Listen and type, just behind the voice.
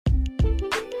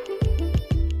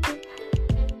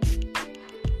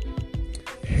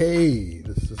Hey,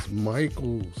 this is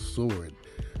Michael Sword.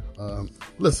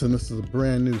 Listen, this is a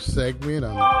brand new segment.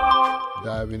 I'm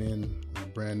diving in a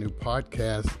brand new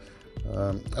podcast.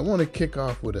 I want to kick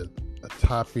off with a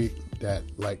topic that,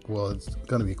 it's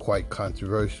going to be quite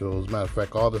controversial. As a matter of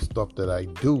fact, all the stuff that I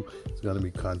do is going to be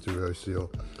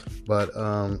controversial. But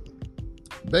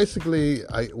basically,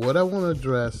 what I want to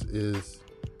address is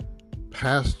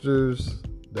pastors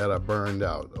that are burned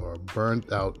out, or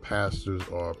burnt out pastors,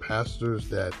 or pastors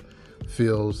that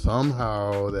feel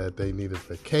somehow that they need a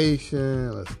vacation,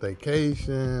 a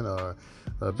staycation, or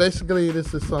basically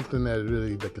this is something that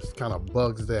really kind of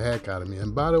bugs the heck out of me.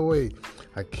 And by the way,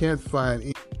 I can't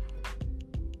find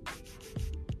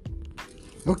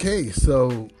Okay,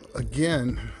 so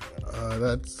again,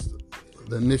 that's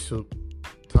the initial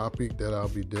topic that I'll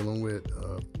be dealing with,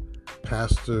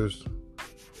 pastors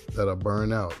that are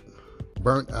burnt out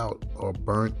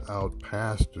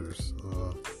pastors.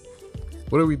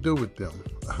 What do we do with them?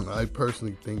 I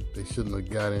personally think they shouldn't have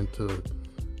got into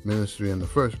ministry in the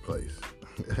first place.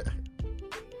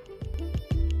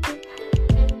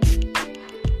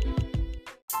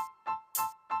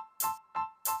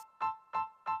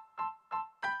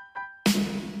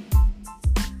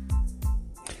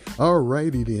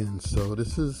 Alrighty then, so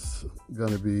this is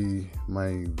going to be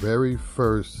my very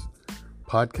first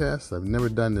podcast. I've never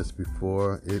done this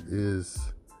before. It is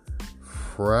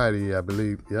Friday, I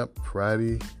believe. Yep,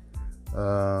 Friday,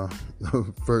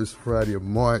 first Friday of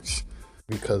March,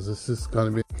 because this is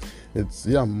going to be,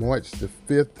 March the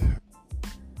 5th.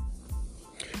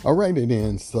 Alrighty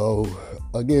then, so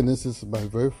again, this is my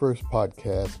very first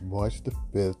podcast, March the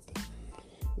 5th.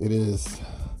 It is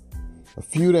a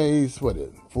few days,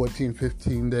 14,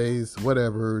 15 days,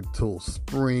 whatever, till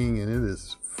spring, and it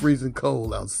is freezing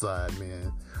cold outside,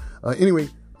 man. Anyway,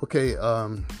 okay, I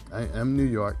am New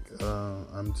York.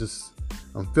 I'm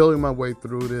feeling my way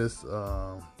through this.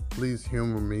 Please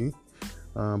humor me.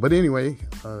 But anyway,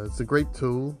 it's a great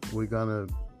tool. We're gonna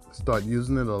start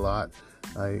using it a lot.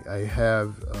 I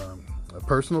have a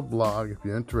personal blog. If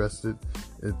you're interested,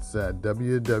 it's at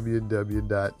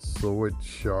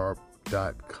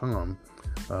www.swordsharp.com.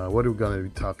 What are we going to be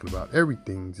talking about?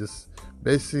 Everything, just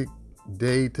basic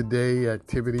day-to-day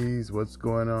activities, what's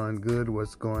going on good,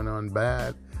 what's going on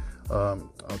bad. I'll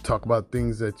talk about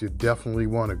things that you definitely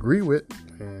won't agree with,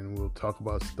 and we'll talk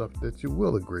about stuff that you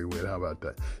will agree with. How about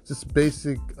that? Just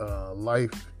basic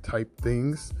life type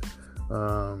things.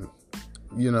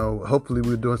 Hopefully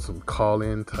we're doing some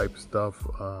call-in type stuff.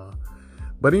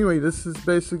 But anyway, this is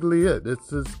basically it.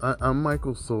 I'm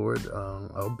Michael Sword.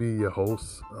 I'll be your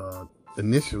host.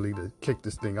 Initially, to kick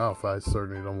this thing off, I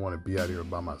certainly don't want to be out here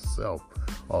by myself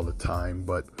all the time,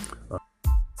 but